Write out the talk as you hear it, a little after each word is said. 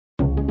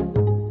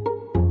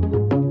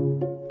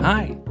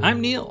Hi,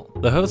 I'm Neil,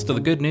 the host of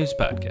the Good News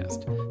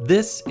Podcast.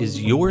 This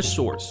is your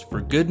source for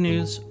good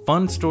news,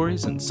 fun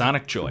stories, and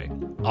sonic joy.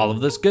 All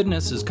of this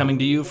goodness is coming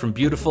to you from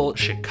beautiful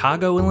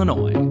Chicago,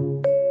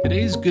 Illinois.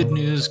 Today's good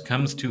news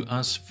comes to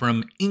us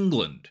from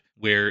England,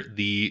 where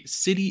the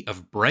city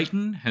of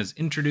Brighton has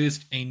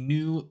introduced a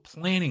new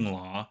planning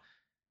law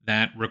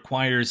that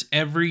requires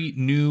every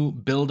new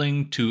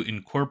building to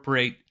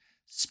incorporate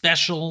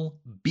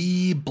special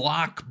bee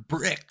block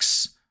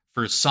bricks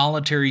for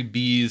solitary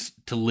bees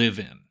to live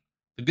in.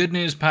 The Good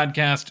News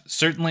Podcast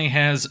certainly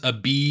has a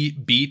bee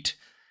beat,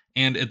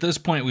 and at this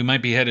point we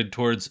might be headed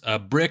towards a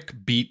brick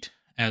beat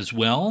as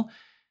well.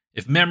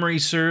 If memory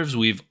serves,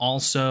 we've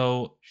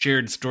also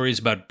shared stories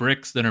about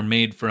bricks that are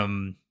made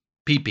from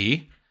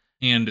pee-pee,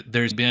 and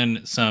there's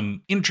been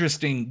some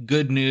interesting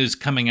good news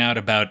coming out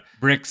about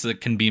bricks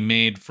that can be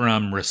made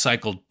from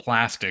recycled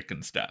plastic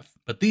and stuff.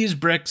 But these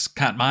bricks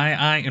caught my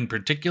eye in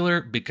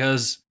particular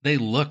because they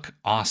look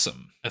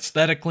awesome.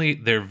 Aesthetically,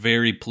 they're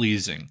very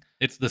pleasing.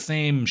 It's the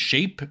same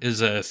shape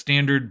as a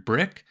standard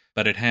brick,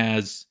 but it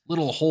has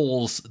little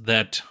holes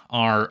that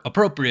are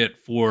appropriate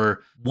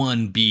for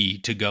one bee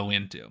to go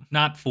into,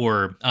 not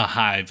for a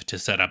hive to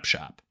set up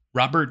shop.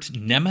 Robert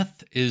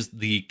Nemeth is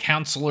the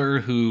counselor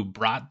who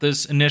brought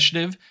this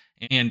initiative,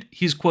 and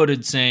he's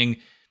quoted saying,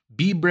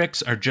 "Bee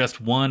bricks are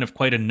just one of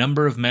quite a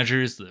number of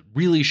measures that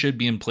really should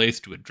be in place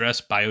to address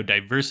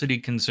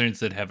biodiversity concerns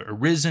that have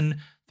arisen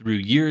through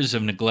years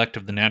of neglect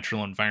of the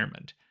natural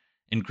environment.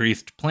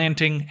 Increased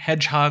planting,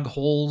 hedgehog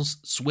holes,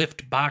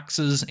 swift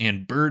boxes,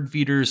 and bird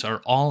feeders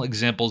are all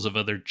examples of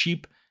other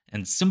cheap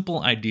and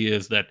simple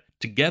ideas that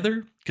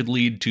together could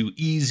lead to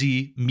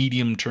easy,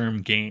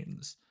 medium-term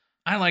gains."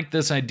 I like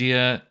this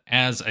idea,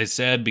 as I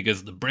said,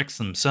 because the bricks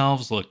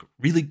themselves look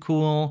really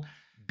cool.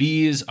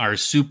 Bees are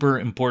super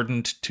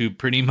important to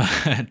pretty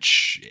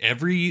much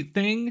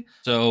everything.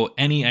 So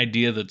any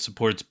idea that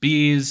supports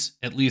bees,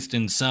 at least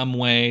in some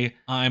way,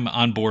 I'm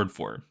on board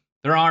for.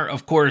 There are,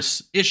 of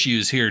course,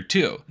 issues here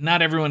too.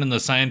 Not everyone in the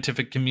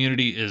scientific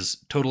community is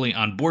totally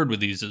on board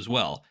with these as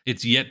well.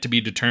 It's yet to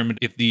be determined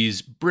if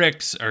these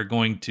bricks are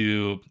going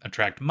to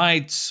attract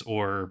mites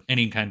or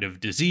any kind of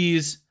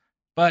disease.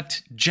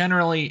 But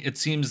generally, it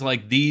seems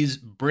like these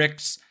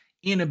bricks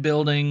in a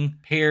building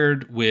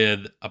paired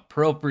with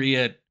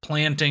appropriate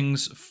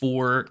plantings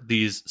for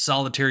these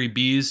solitary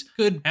bees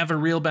could have a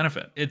real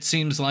benefit. It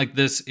seems like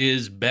this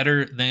is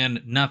better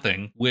than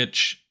nothing,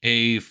 which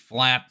a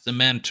flat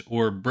cement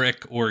or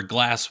brick or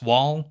glass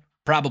wall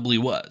probably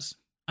was.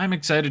 I'm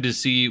excited to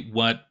see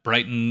what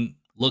Brighton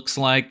looks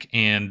like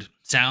and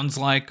sounds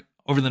like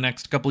over the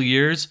next couple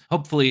years.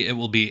 Hopefully it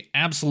will be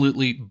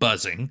absolutely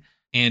buzzing.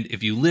 And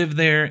if you live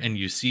there and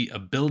you see a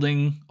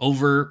building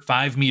over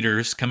 5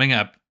 meters coming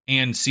up,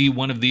 and see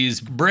one of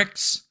these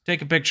bricks,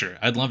 take a picture.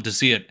 I'd love to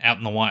see it out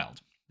in the wild.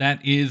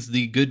 That is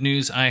the good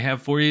news I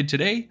have for you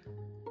today.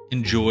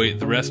 Enjoy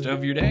the rest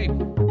of your day.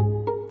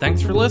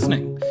 Thanks for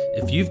listening.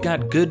 If you've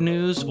got good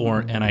news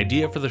or an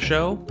idea for the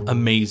show,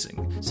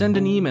 amazing. Send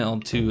an email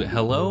to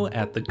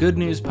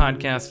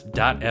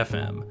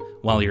hello@thegoodnewspodcast.fm.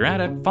 While you're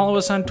at it, follow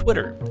us on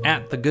Twitter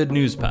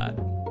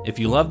 @thegoodnewspod. If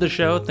you love the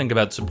show, think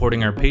about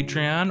supporting our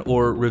Patreon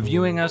or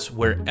reviewing us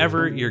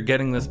wherever you're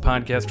getting this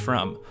podcast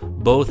from.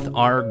 Both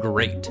are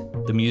great.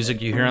 The music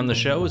you hear on the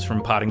show is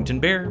from Poddington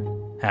Bear.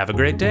 Have a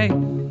great day.